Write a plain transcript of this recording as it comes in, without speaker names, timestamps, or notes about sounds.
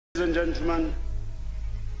and gentlemen,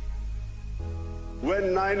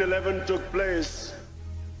 when 9/11 took place,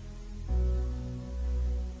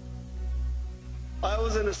 I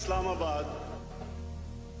was in Islamabad.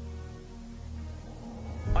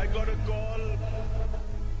 I got a call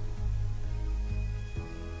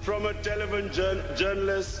from a television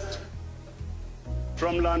journalist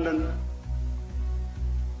from London,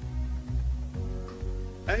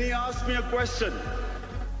 and he asked me a question.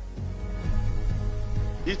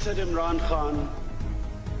 He said, "Imran Khan,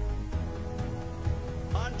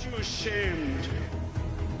 aren't you ashamed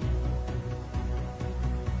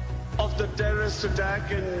of the terrorist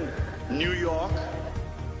attack in New York?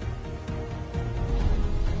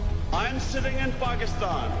 I'm sitting in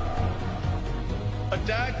Pakistan.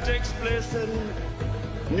 Attack takes place in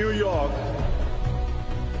New York.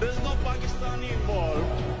 There's no Pakistani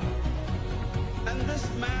involved. And this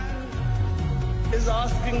man is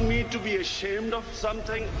asking me to be ashamed of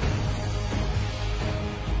something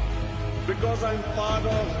because I'm part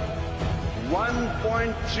of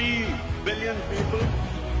 1.3 billion people.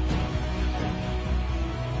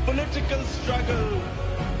 Political struggle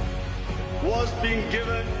was being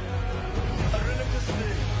given a religious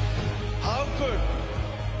name. How could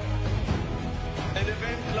an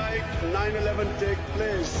event like 9/11 take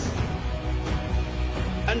place?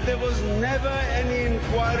 And there was never any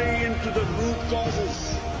inquiry into the root causes.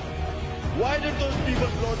 Why did those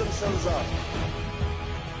people blow themselves up?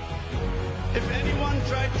 If anyone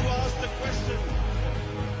tried to ask the question,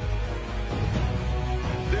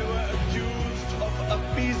 they were accused of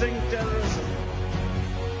appeasing terrorism.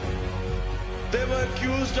 They were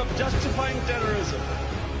accused of justifying terrorism.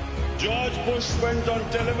 George Bush went on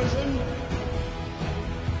television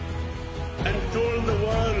and told the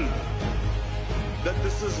world that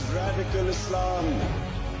this is radical Islam.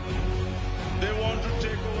 They want to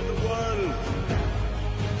take over the world.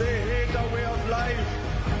 They hate our way of life.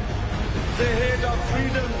 They hate our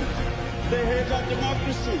freedom. They hate our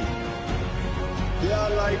democracy. They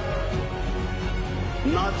are like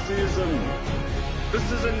Nazism. This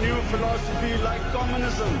is a new philosophy like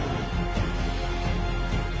communism.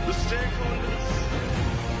 The stakeholders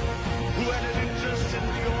who had an interest in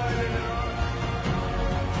the oil in Iraq,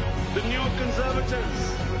 the neoconservatives,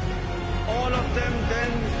 all of them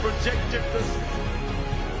then projected this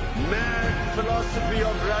mad philosophy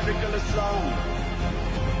of radical Islam.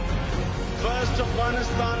 First,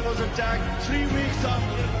 Afghanistan was attacked 3 weeks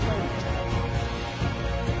after the event.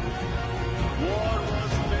 War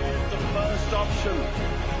was made the first option,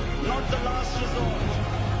 not the last resort.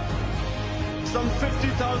 Some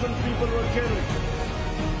 50,000 people were killed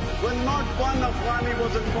when not one Afghani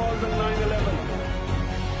was involved in 9/11.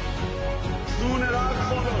 Soon Iraq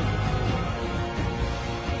followed.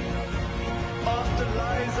 After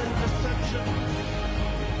lies and deception,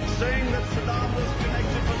 saying that Saddam was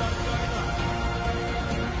connected with Al-Qaeda,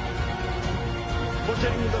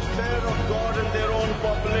 putting the fear of God in their own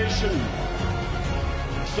population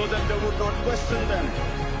so that they would not question them.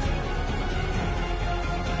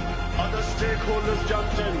 Other stakeholders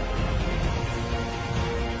jumped in.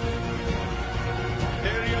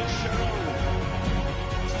 Ariel Sharon,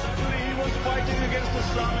 suddenly he was fighting against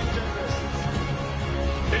Islamic terrorists.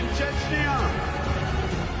 In Chechnya,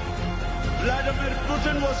 Vladimir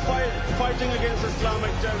Putin was fighting against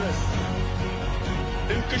Islamic terrorists.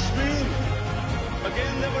 In Kashmir,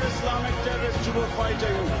 again there were Islamic terrorists who were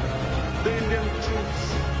fighting the Indian troops.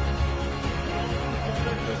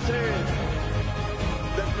 To say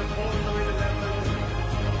that before 9/11,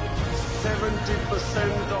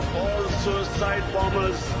 70% of all suicide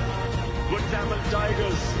bombers were Tamil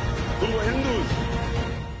Tigers who were Hindus.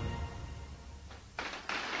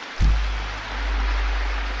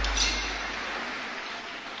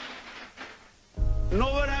 No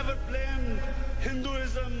one ever blamed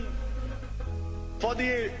Hinduism for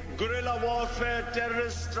the guerrilla warfare,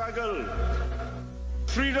 terrorist struggle,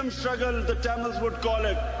 freedom struggle, the Tamils would call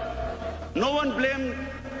it. No one blamed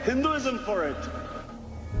Hinduism for it.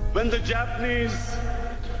 When the Japanese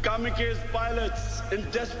kamikaze pilots in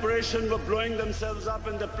desperation were blowing themselves up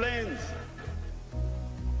in the planes,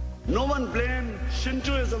 no one blamed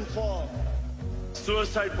Shintoism for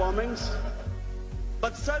suicide bombings.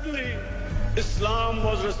 But suddenly, Islam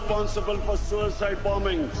was responsible for suicide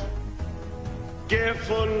bombings.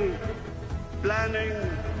 Careful planning,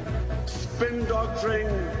 spin doctoring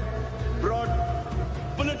brought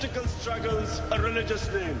political struggles a religious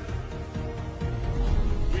name.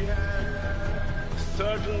 We had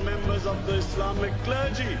certain members of the Islamic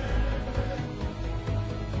clergy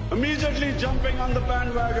immediately jumping on the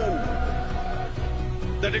bandwagon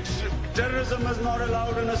that Terrorism is not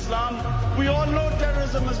allowed in Islam. We all know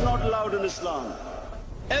terrorism is not allowed in Islam.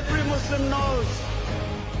 Every Muslim knows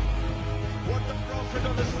what the Prophet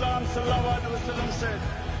of Islam ﷺ said.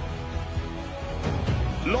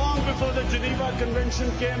 Long before the Geneva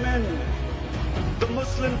Convention came in, the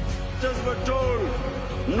Muslims were told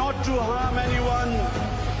not to harm anyone,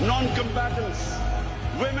 non-combatants,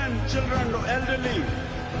 women, children, or elderly,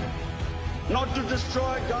 not to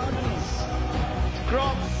destroy gardens,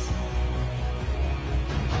 crops,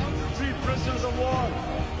 how to treat prisoners of war.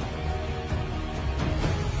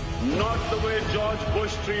 Not the way George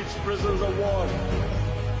Bush treats prisoners of war.